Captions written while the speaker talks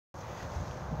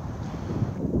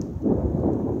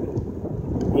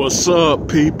What's up,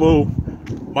 people?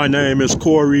 My name is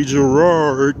Corey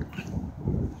Gerard,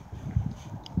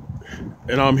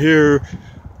 and I'm here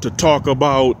to talk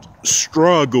about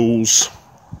struggles.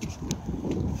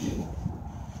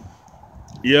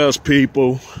 Yes,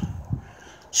 people,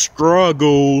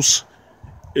 struggles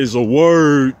is a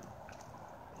word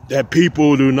that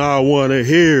people do not want to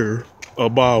hear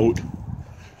about,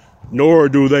 nor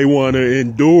do they want to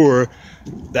endure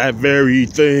that very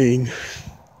thing.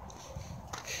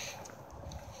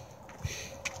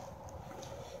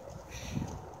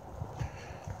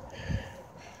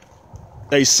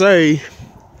 They say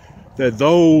that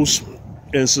those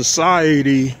in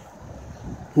society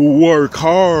who work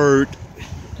hard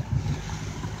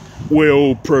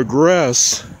will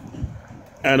progress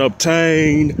and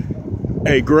obtain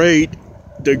a great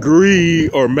degree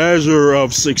or measure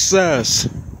of success.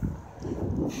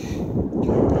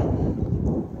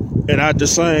 And at the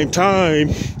same time,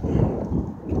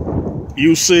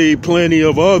 you see plenty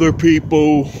of other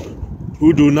people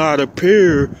who do not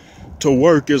appear to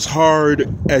work as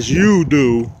hard as you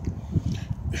do,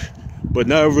 but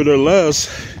nevertheless,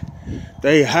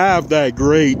 they have that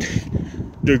great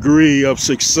degree of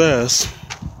success.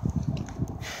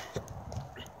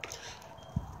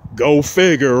 Go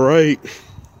figure, right?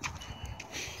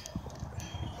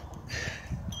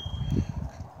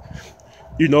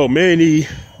 You know, many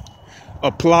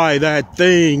apply that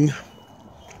thing,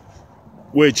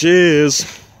 which is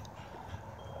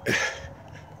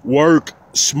work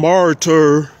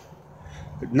smarter,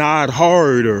 not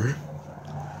harder.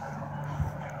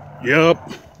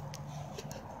 Yep.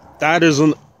 That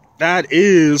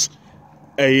is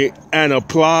an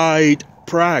applied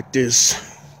practice.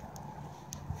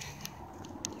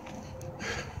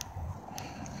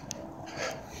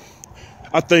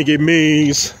 I think it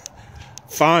means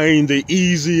find the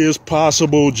easiest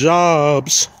possible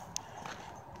jobs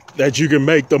that you can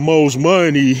make the most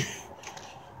money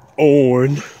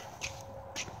on,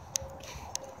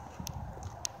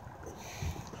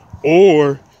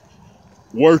 or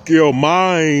work your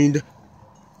mind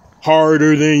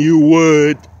harder than you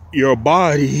would your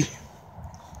body.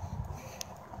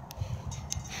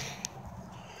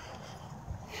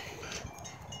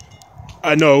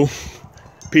 I know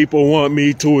people want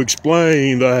me to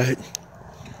explain that.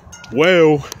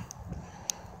 Well,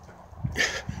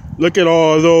 look at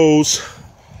all those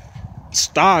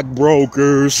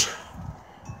stockbrokers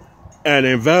and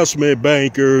investment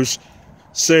bankers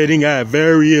sitting at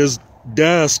various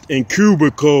desks and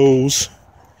cubicles,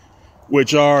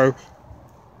 which are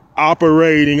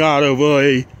operating out of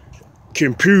a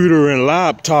computer and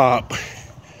laptop.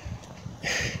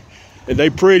 And they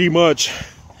pretty much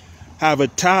have a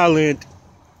talent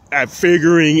at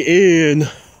figuring in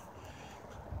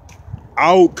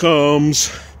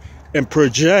outcomes and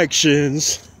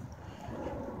projections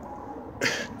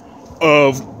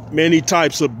of many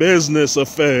types of business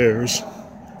affairs.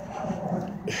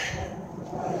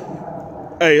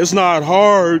 Hey, it's not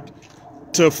hard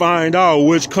to find out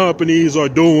which companies are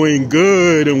doing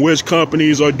good and which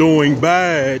companies are doing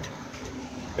bad.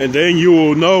 And then you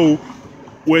will know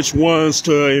which ones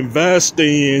to invest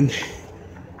in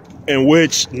and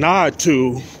which not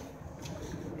to.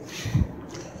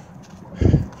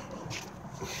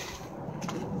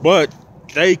 But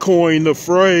they coined the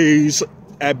phrase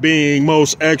at being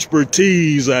most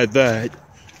expertise at that.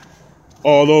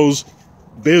 All those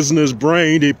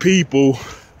business-brained people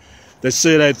that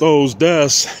sit at those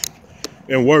desks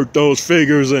and work those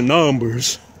figures and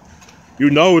numbers.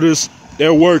 You notice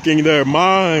they're working their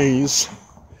minds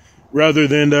rather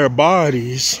than their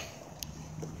bodies.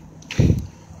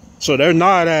 So they're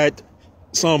not at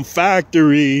some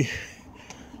factory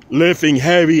lifting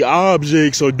heavy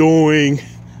objects or doing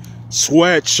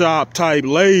sweatshop type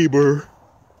labor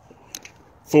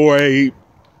for a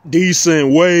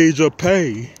decent wage of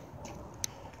pay.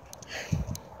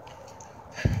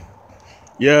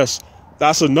 Yes,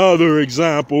 that's another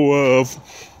example of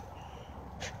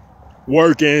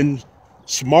working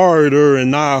smarter and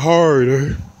not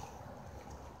harder.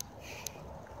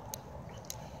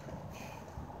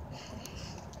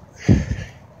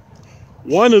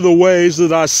 One of the ways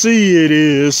that I see it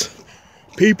is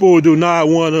people do not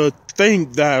want to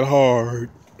think that hard.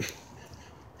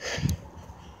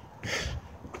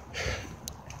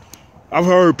 I've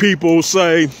heard people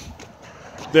say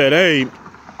that, hey,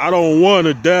 I don't want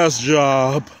a desk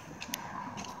job.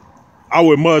 I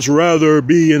would much rather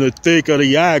be in the thick of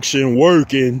the action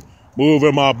working,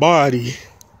 moving my body,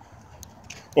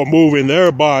 or moving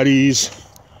their bodies.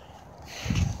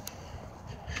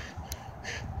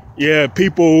 Yeah,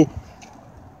 people,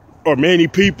 or many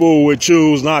people would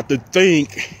choose not to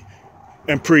think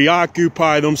and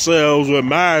preoccupy themselves with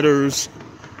matters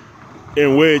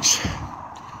in which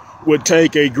would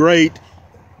take a great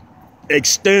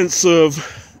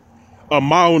extensive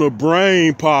amount of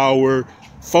brain power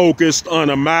focused on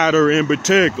a matter in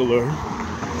particular.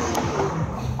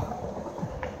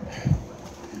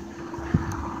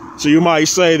 So you might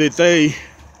say that they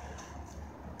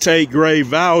take great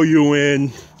value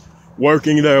in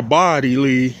working their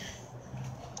bodily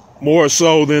more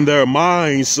so than their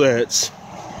mindsets.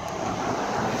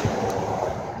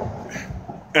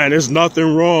 And there's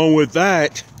nothing wrong with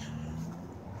that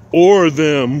or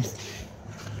them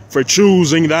for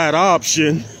choosing that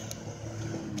option.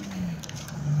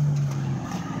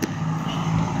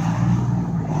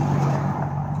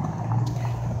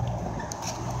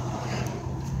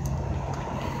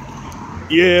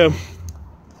 Yeah,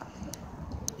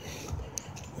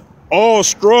 all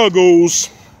struggles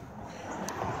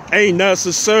ain't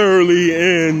necessarily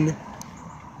in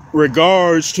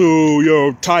regards to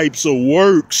your types of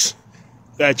works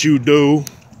that you do,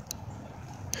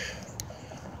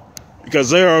 because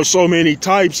there are so many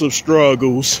types of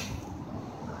struggles.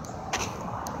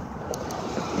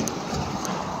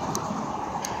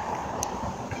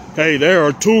 Hey, there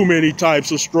are too many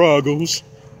types of struggles.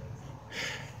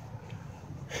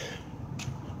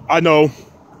 I know.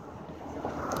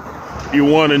 You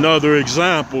want another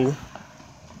example?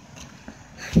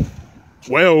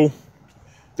 Well,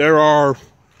 there are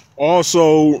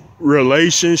also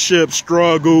relationship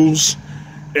struggles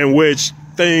in which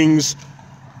things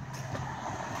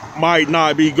might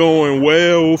not be going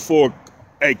well for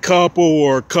a couple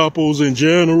or couples in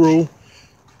general.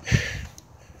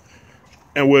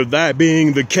 And with that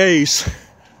being the case,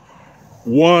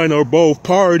 one or both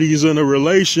parties in a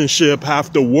relationship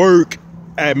have to work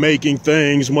at making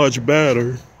things much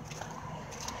better.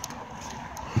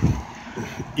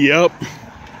 Yep.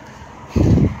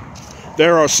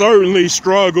 There are certainly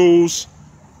struggles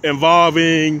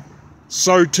involving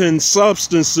certain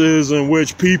substances in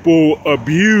which people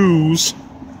abuse.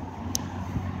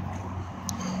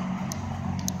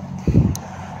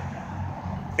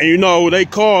 And you know, they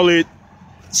call it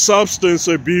substance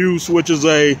abuse, which is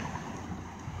a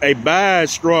bad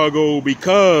struggle,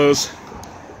 because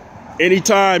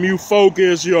anytime you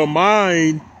focus your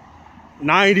mind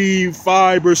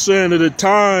 95% of the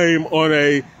time on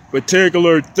a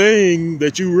particular thing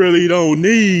that you really don't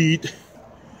need,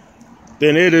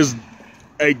 then it is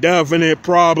a definite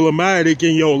problematic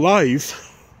in your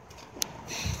life.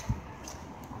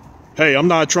 Hey, I'm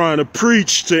not trying to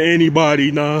preach to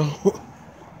anybody now,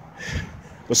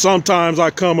 but sometimes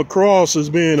I come across as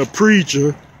being a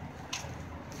preacher.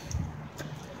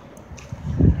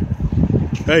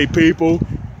 Hey people,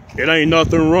 it ain't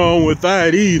nothing wrong with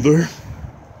that either.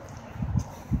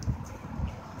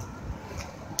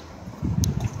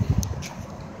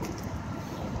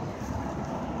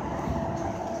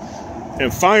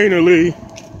 And finally,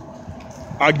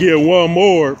 I get one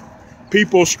more.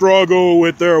 People struggle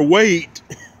with their weight.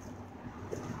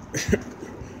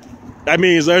 That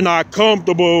means they're not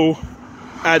comfortable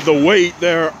at the weight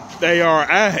they are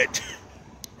at.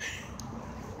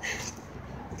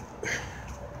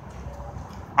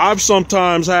 I've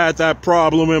sometimes had that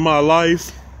problem in my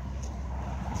life,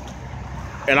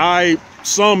 and I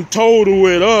sum total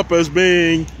it up as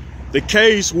being the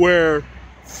case where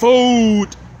food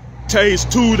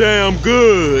tastes too damn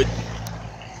good.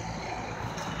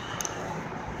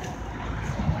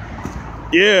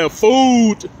 Yeah,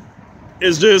 food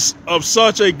is just of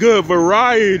such a good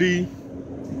variety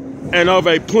and of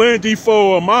a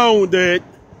plentiful amount that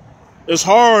it's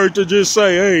hard to just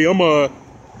say, hey, I'm gonna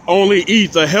only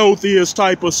eat the healthiest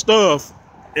type of stuff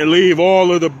and leave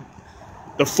all of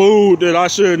the food that I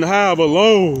shouldn't have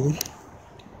alone.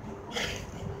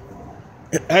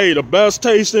 Hey, the best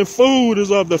tasting food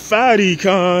is of the fatty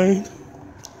kind.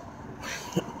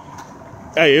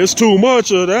 Hey, it's too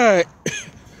much of that.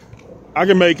 I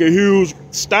can make a huge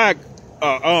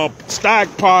stockpile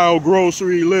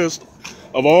grocery list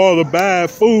of all the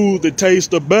bad food that tastes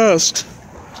the best.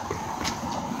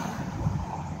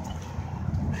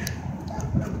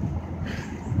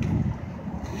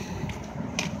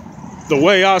 The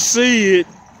way I see it,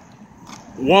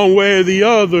 one way or the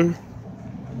other,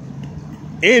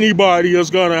 anybody is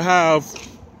gonna have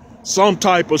some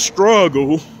type of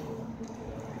struggle.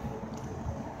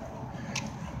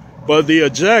 But the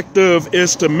objective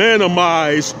is to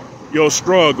minimize your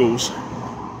struggles.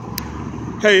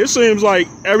 Hey, it seems like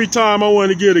every time I want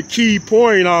to get a key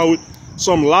point out,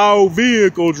 some loud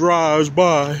vehicle drives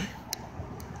by.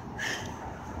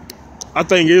 I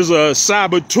think there's a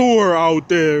saboteur out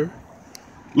there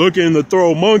looking to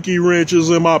throw monkey wrenches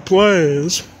in my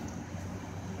plans.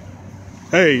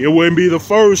 Hey, it wouldn't be the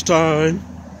first time.